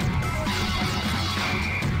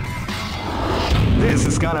 This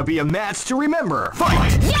is gonna be a match to remember.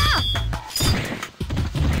 Fight! Yeah!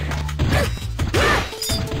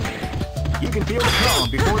 You can feel the calm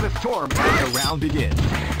before the storm as the round begins.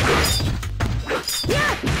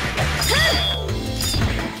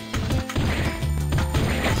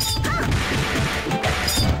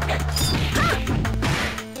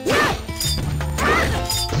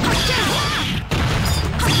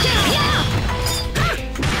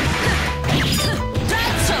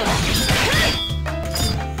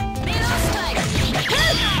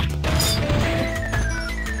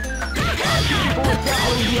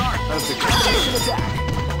 The art of the combination attack.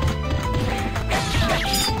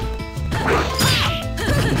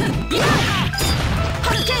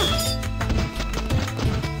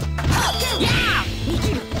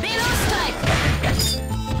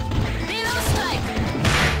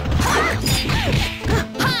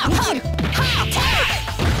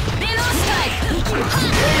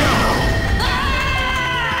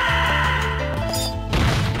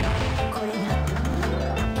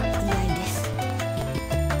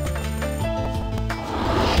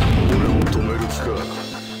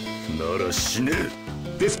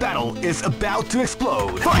 This battle is about to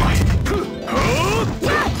explode. Fight!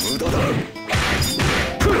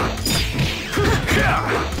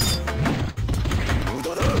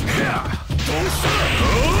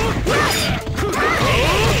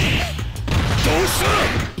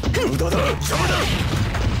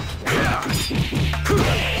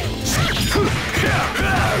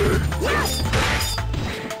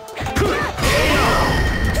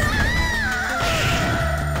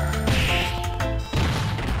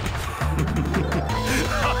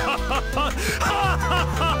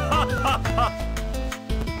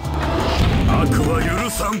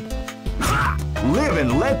 Live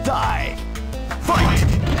and let die. Fight!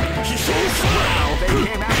 Wow, they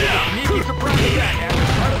came out with a sneaky surprise attack at the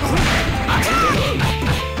start of the round.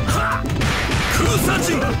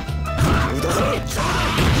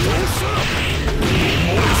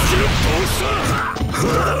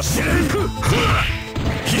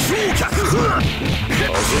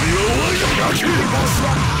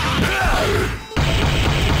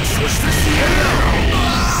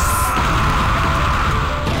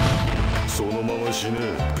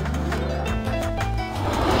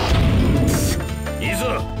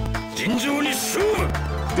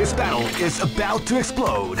 This battle is about to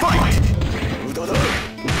explode. Fight!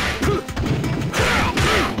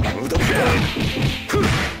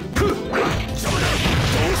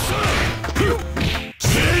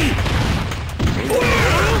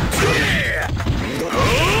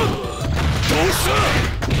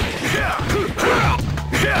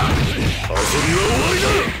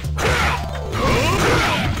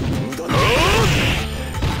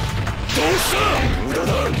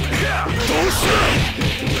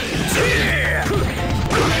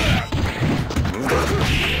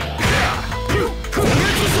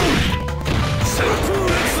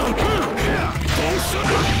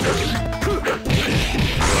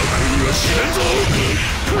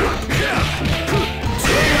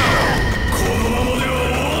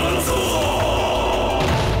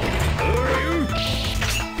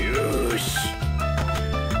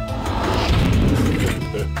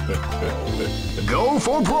 Go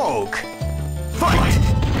for broke. Fight!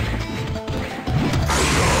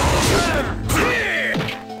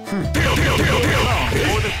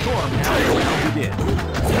 Before the storm has begin.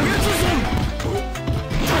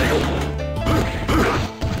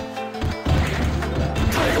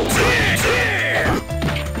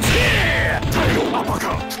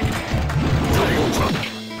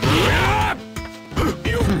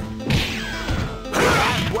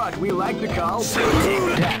 What we like to call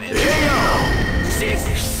big damage.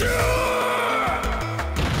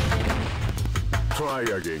 Try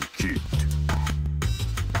again, kid.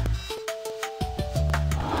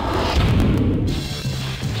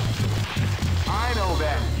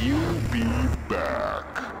 You'll be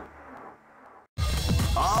back.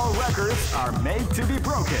 All records are made to be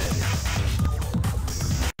broken.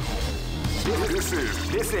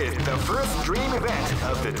 This is the first dream event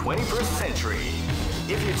of the 21st century.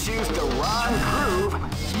 If you choose the wrong groove,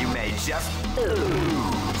 you may just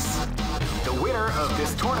lose. The winner of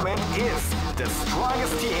this tournament is the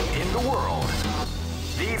strongest team in the world.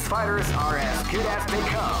 These fighters are as good as they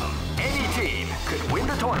come. Any team could win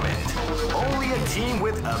the tournament. Only a team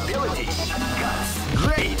with ability, guts.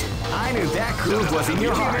 Great! I knew that groove was in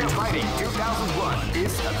your heart. Fighting 2001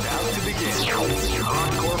 is about to begin.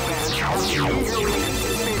 Hardcore fans have been eagerly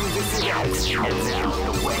anticipating this event. And now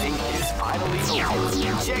the waiting is finally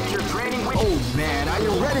over. Check your training with... Oh man, are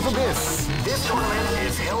you ready for this? This tournament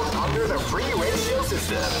is held under the free ratio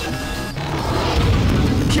system.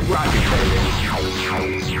 Keep rocking, baby.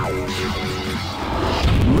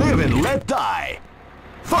 Live and let die.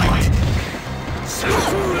 Fight!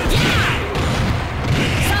 Surprise!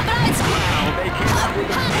 Wow, they came out with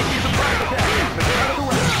a major surprise attack at the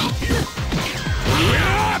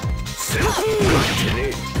start of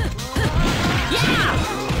the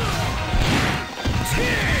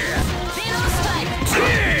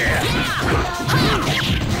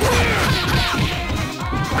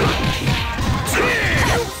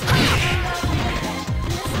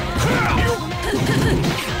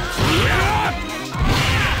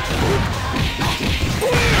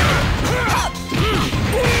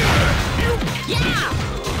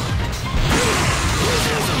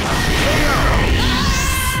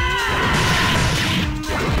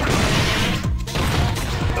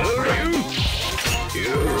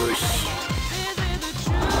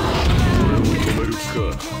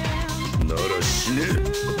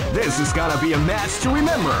This is gonna be a match to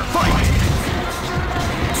remember. Fight!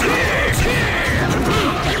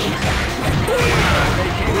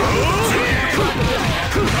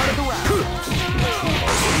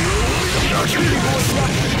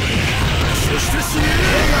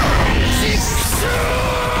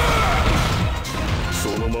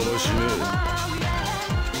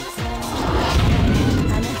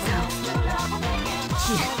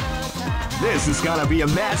 This is gonna be a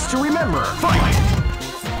match to remember. Fight!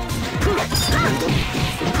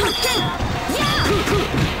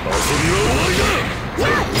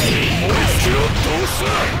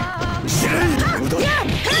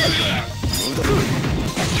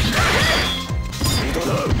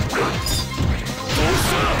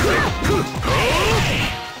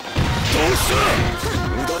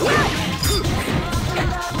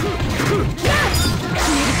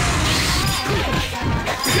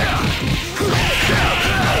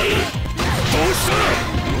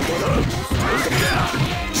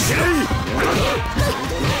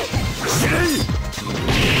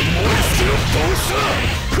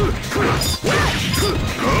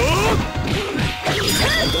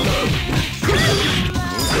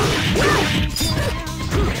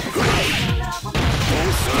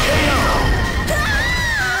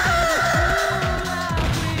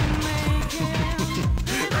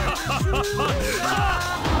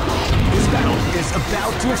 This battle is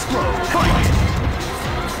about to explode. Fight!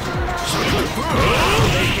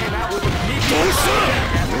 They came out with a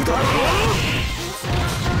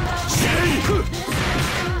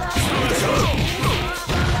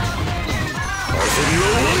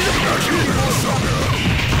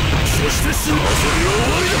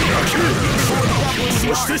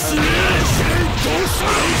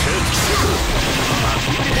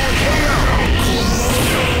KO!